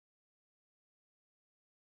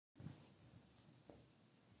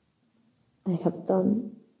I have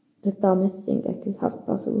done the dumbest thing I could have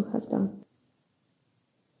possibly have done.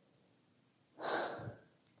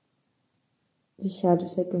 The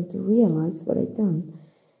shadows are going to realize what I've done.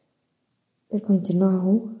 They're going to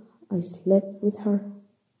know I slept with her.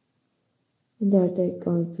 And they're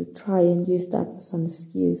going to try and use that as an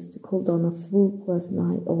excuse to call down a full-class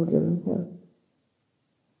night order on her.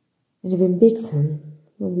 And even Vixen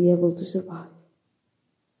will be able to survive.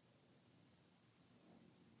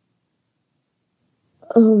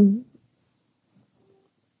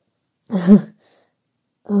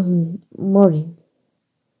 Morning.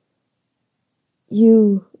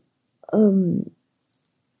 You,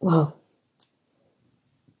 wow.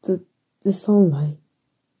 The sunlight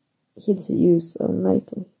hits you so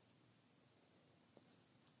nicely.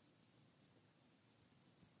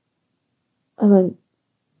 Am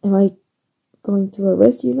I going to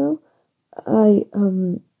arrest you now?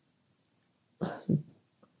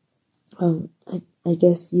 I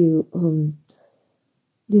guess you,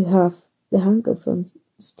 do have the handcuffs on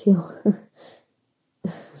still.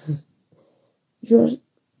 You're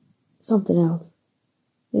something else.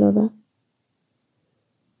 You know that?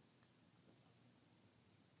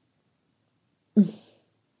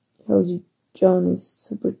 How John is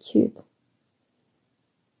super cute.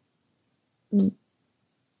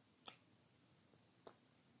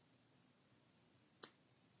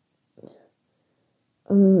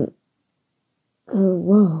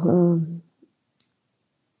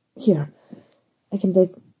 Here, I can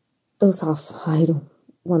take those off. I don't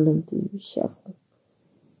want them to shuffle.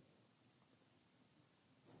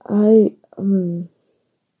 I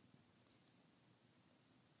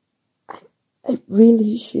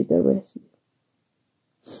really should arrest you.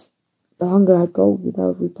 The longer I go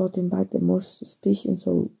without reporting back, the more suspicious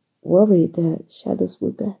or worried the shadows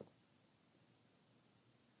will get.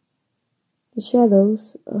 The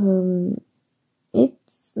shadows,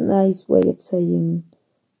 it's a nice way of saying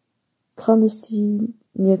clandestine,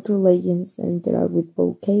 neutral agents that interact with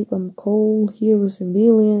both K-pop, coal, heroes and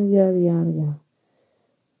villains, yada yada yada.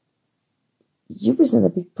 You present a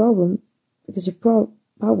big problem because your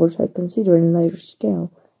powers are considered on a large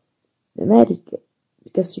scale. Dramatic,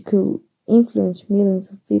 because you could influence millions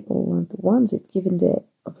of people at once if given the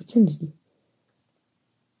opportunity.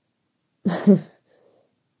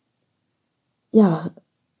 Yeah,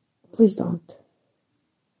 please don't.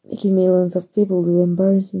 Making millions of people do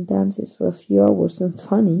embarrassing dances for a few hours sounds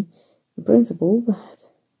funny in principle, but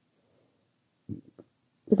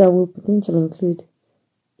that will potentially include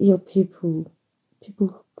ill people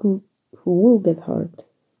who will get hurt,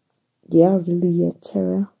 the elderly,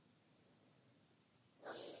 etc.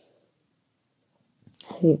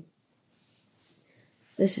 Hey,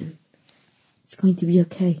 listen, it's going to be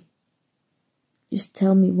okay. Just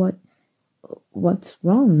tell me what's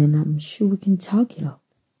wrong, and I'm sure we can talk it out.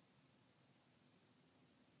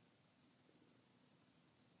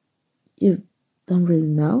 You don't really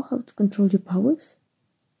know how to control your powers?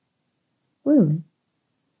 Really?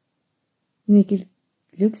 You make it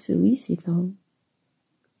look so easy, though.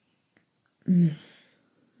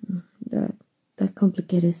 That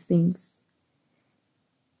complicated things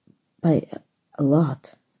by a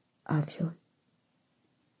lot, actually.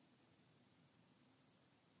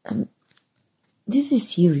 This is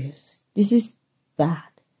serious. This is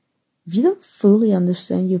bad. If you don't fully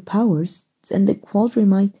understand your powers, then the quadri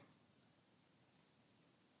might...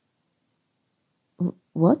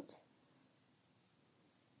 What?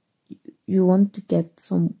 You want to get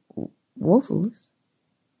some waffles?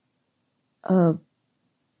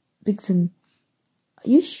 Vixen, are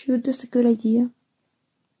you sure that's a good idea?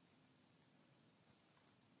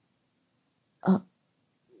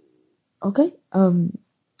 Okay,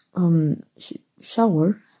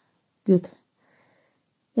 shower. Good.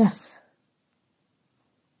 Yes.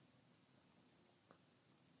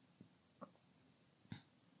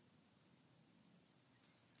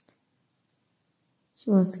 She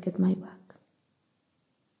wants to get my back.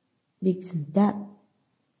 Vixen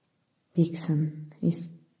is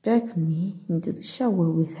dragging me into the shower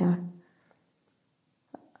with her.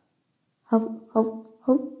 How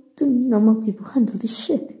do normal people handle this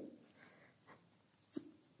shit?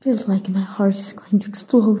 Feels like my heart is going to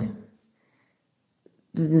explode.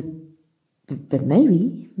 But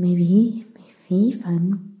maybe if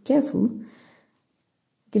I'm careful,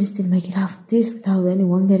 I can still make it out of this without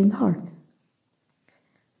anyone getting hurt.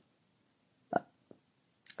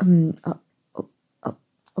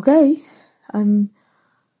 Okay, I'm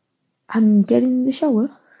getting in the shower.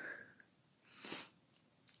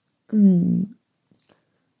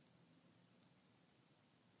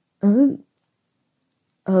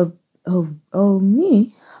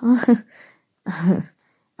 Me?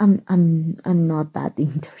 I'm not that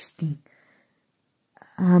interesting.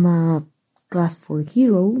 I'm a class 4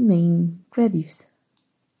 hero named Gradius.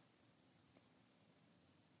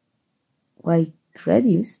 Why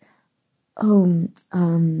Gradius?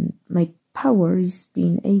 My power is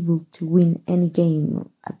being able to win any game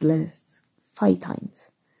at least 5 times.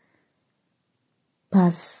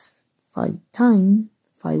 Pass 5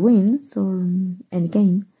 wins or any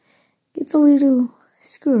game gets a little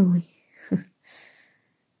squirrely.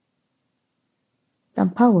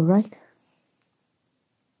 Damn power, right?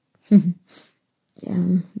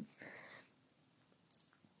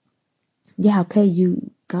 Yeah, okay,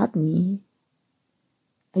 you got me.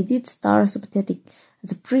 I did start as a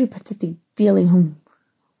pretty pathetic billion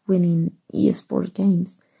winning eSport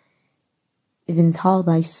games. Even though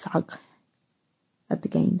I suck at the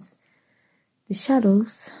games. The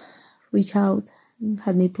shadows reached out and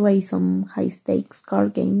had me play some high stakes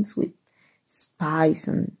card games with spies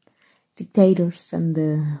and dictators and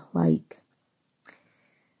the like.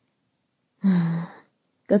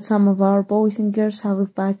 Got some of our boys and girls out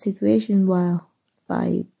of bad situations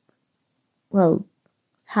by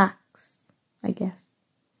hacks, I guess.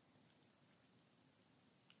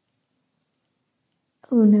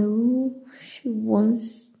 Oh no, she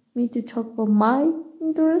wants me to talk about my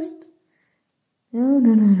interest? No,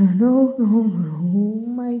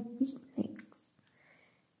 my weakness.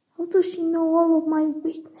 How does she know all of my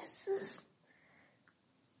weaknesses?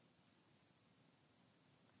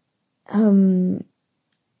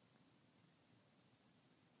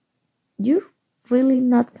 You're really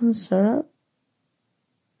not concerned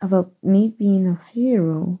about me being a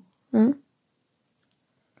hero, huh?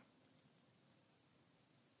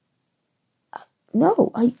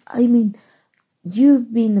 No, I mean, you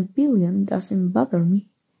being a billion doesn't bother me.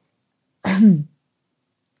 I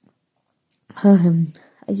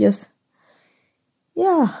just,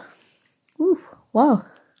 yeah, ooh, wow.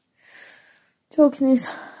 Joking is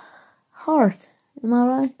hard, am I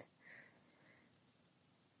right?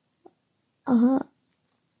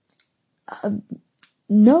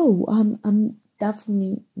 No, I'm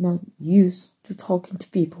definitely not used to talking to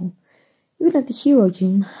people. Even at the hero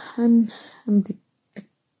gym, I'm the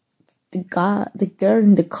girl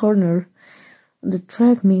in the corner on the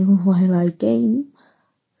treadmill while I game,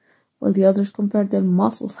 while the others compare their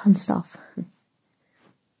muscles and stuff.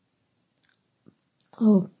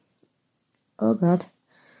 Oh God.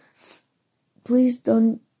 Please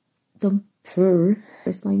don't purr.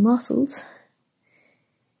 Where's my muscles?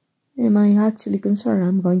 Am I actually concerned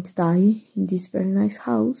I'm going to die in this very nice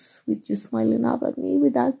house with you smiling up at me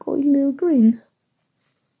with that coy little grin?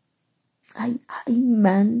 I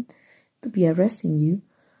meant to be arresting you,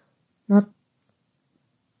 not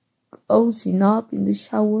oozing up in the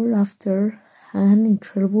shower after an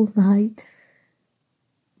incredible night,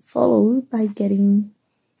 followed by getting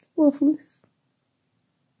waffles.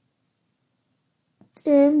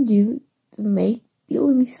 Damn you to make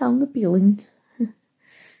villainy sound appealing.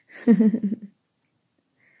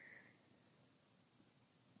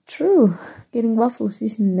 True, getting waffles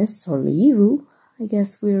isn't necessarily evil. I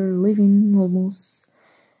guess we're living almost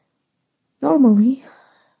normally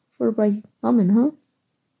for a bright moment, huh?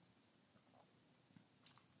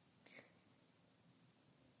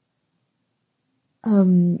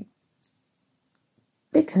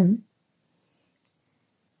 Vixen,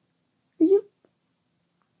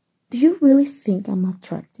 do you really think I'm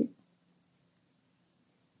attractive?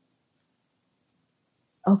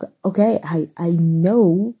 Okay, I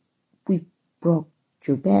know we broke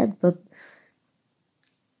your bed, but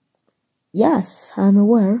yes, I'm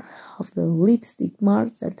aware of the lipstick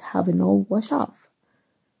marks that haven't all washed off.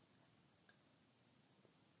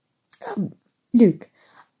 Look,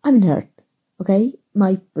 I'm a nerd, okay?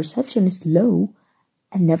 My perception is low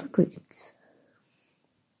and never critics.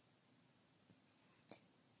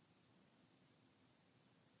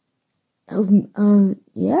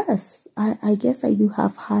 Yes, I guess I do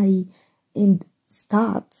have high-end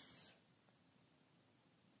stats.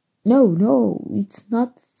 No, it's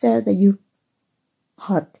not fair that you're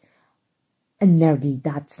hot and nerdy.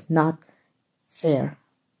 That's not fair.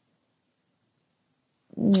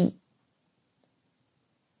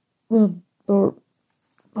 Well,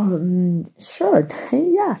 sure,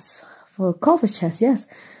 yes, for coffee chess, yes.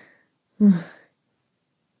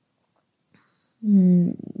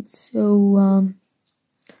 So,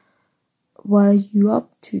 what are you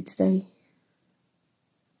up to today?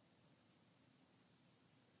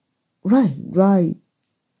 Right.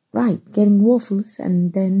 Getting waffles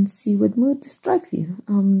and then see what mood strikes you.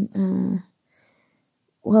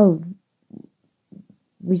 Well,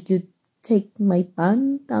 we could take my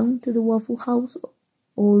band down to the Waffle House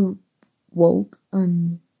or walk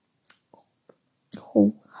and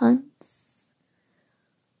hold hands?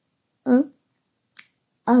 I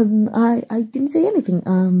didn't say anything.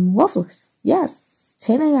 Waffles. Yes,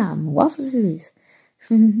 10 a.m. Waffles it is.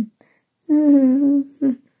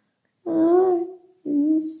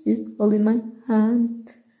 She's holding my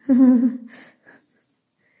hand.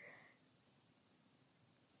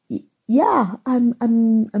 Yeah,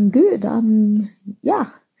 I'm good. Yeah.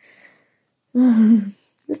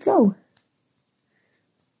 Let's go.